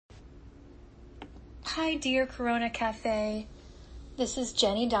Hi, dear Corona Cafe. This is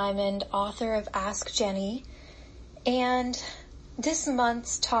Jenny Diamond, author of Ask Jenny. And this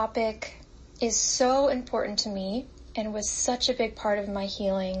month's topic is so important to me and was such a big part of my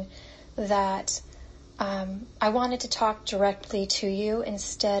healing that I wanted to talk directly to you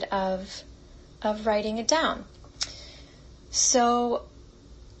instead of writing it down. So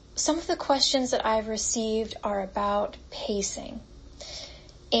some of the questions that I've received are about pacing.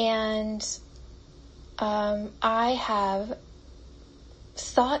 And I have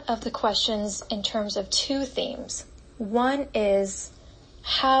thought of the questions in terms of two themes. One is,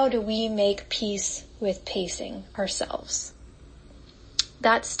 how do we make peace with pacing ourselves?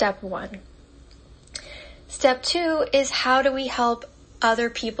 That's step one. Step two is, how do we help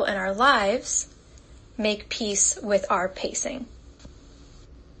other people in our lives make peace with our pacing?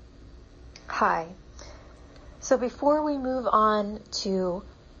 Hi. So before we move on to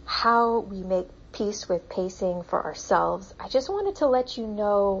how we make peace with pacing for ourselves, I just wanted to let you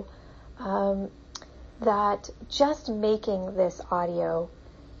know that just making this audio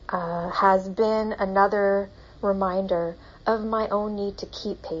has been another reminder of my own need to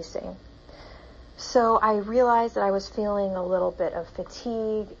keep pacing. So I realized that I was feeling a little bit of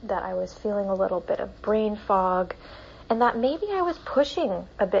fatigue, that I was feeling a little bit of brain fog, and that maybe I was pushing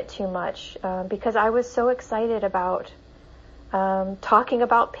a bit too much because I was so excited about talking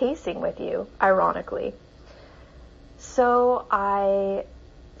about pacing with you, ironically. So I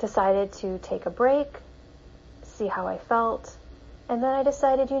decided to take a break, see how I felt, and then I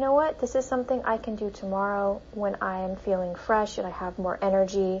decided, you know what, this is something I can do tomorrow when I am feeling fresh and I have more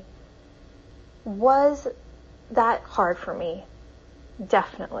energy. Was that hard for me?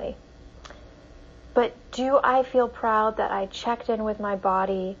 Definitely. But do I feel proud that I checked in with my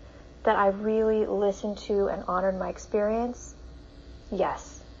body, that I really listened to and honored my experience?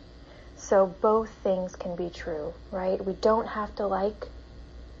 Yes. So both things can be true, right? We don't have to like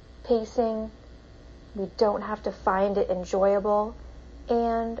pacing. We don't have to find it enjoyable.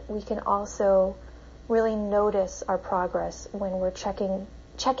 And we can also really notice our progress when we're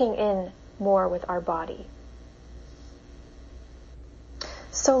checking in more with our body.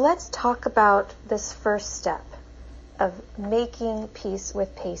 So let's talk about this first step of making peace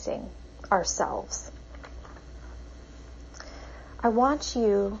with pacing ourselves. I want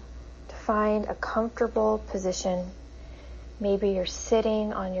you to find a comfortable position. Maybe you're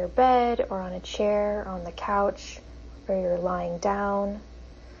sitting on your bed or on a chair, on the couch, or you're lying down,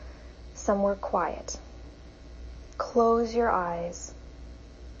 somewhere quiet. Close your eyes.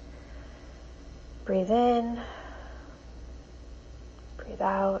 Breathe in. Breathe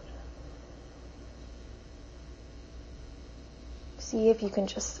out. See if you can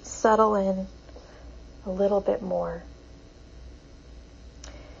just settle in a little bit more.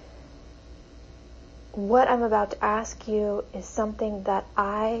 What I'm about to ask you is something that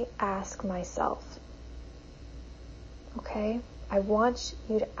I ask myself. Okay? I want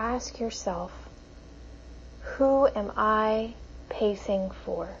you to ask yourself, who am I pacing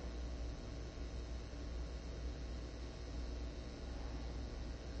for?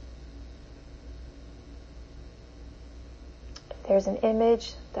 If there's an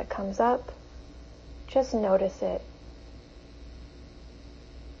image that comes up, just notice it.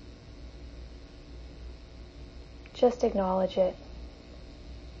 Just acknowledge it.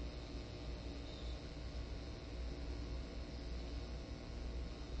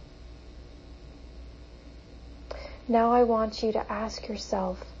 Now I want you to ask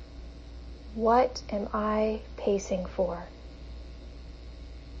yourself, what am I pacing for?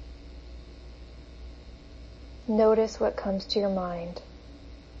 Notice what comes to your mind.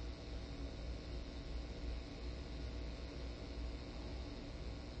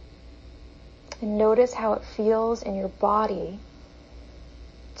 And notice how it feels in your body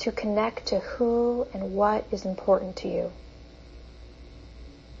to connect to who and what is important to you.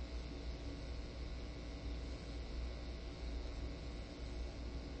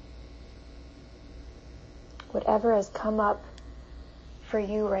 Whatever has come up for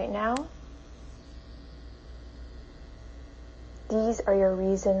you right now, these are your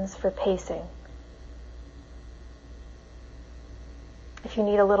reasons for pacing. If you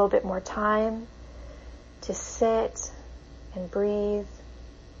need a little bit more time to sit and breathe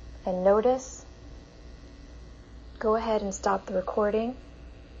and notice, go ahead and stop the recording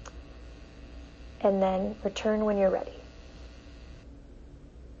and then return when you're ready.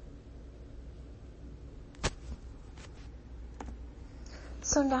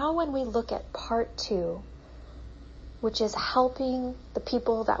 So now when we look at part 2, which is helping the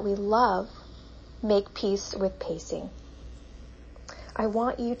people that we love make peace with pacing, I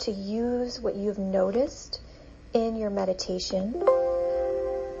want you to use what you've noticed in your meditation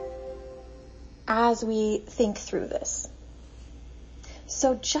as we think through this.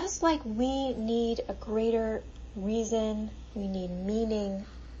 So just like we need a greater reason, we need meaning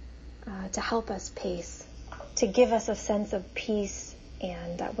to help us pace, to give us a sense of peace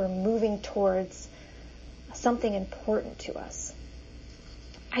and that we're moving towards something important to us.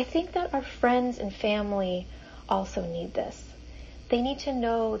 I think that our friends and family also need this. They need to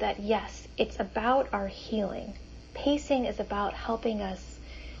know that yes, it's about our healing. Pacing is about helping us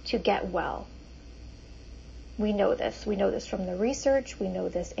to get well. We know this. We know this from the research. We know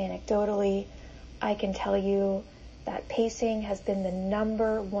this anecdotally. I can tell you that pacing has been the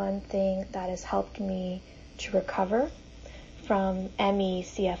number one thing that has helped me to recover from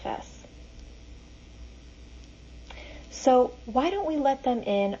ME/CFS. So why don't we let them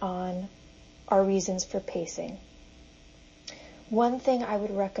in on our reasons for pacing? One thing I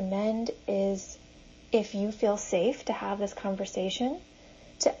would recommend is, if you feel safe to have this conversation,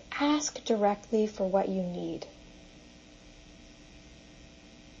 to ask directly for what you need.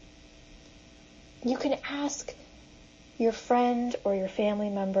 You can ask your friend or your family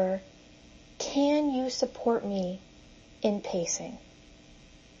member, can you support me in pacing?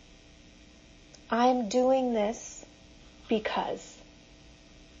 I'm doing this because.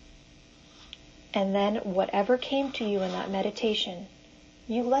 And then whatever came to you in that meditation,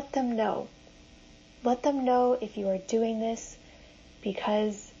 you let them know. Let them know if you are doing this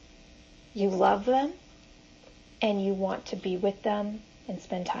because you love them and you want to be with them and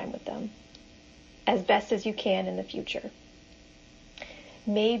spend time with them as best as you can in the future.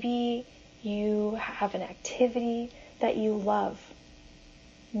 Maybe you have an activity that you love.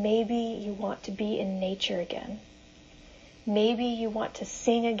 Maybe you want to be in nature again. Maybe you want to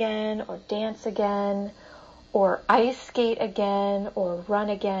sing again or dance again or ice skate again or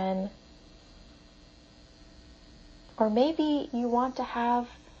run again. Or maybe you want to have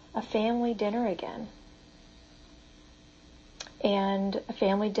a family dinner again. And a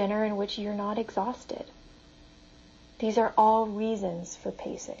family dinner in which you're not exhausted. These are all reasons for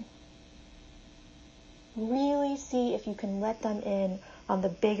pacing. Really see if you can let them in on the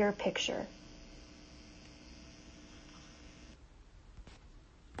bigger picture.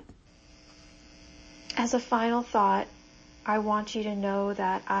 As a final thought, I want you to know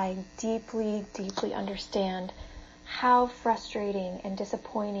that I deeply, deeply understand how frustrating and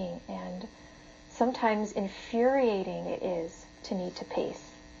disappointing and sometimes infuriating it is to need to pace.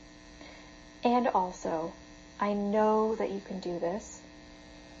 And also, I know that you can do this.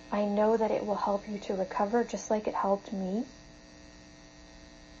 I know that it will help you to recover just like it helped me.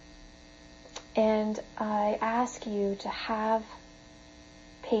 And I ask you to have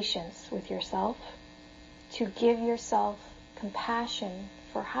patience with yourself, to give yourself compassion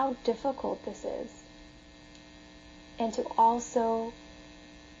for how difficult this is, and to also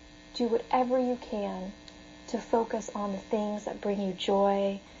do whatever you can to focus on the things that bring you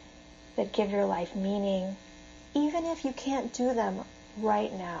joy, that give your life meaning, even if you can't do them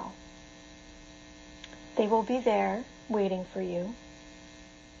right now. They will be there waiting for you.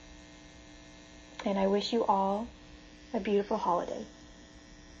 And I wish you all a beautiful holiday.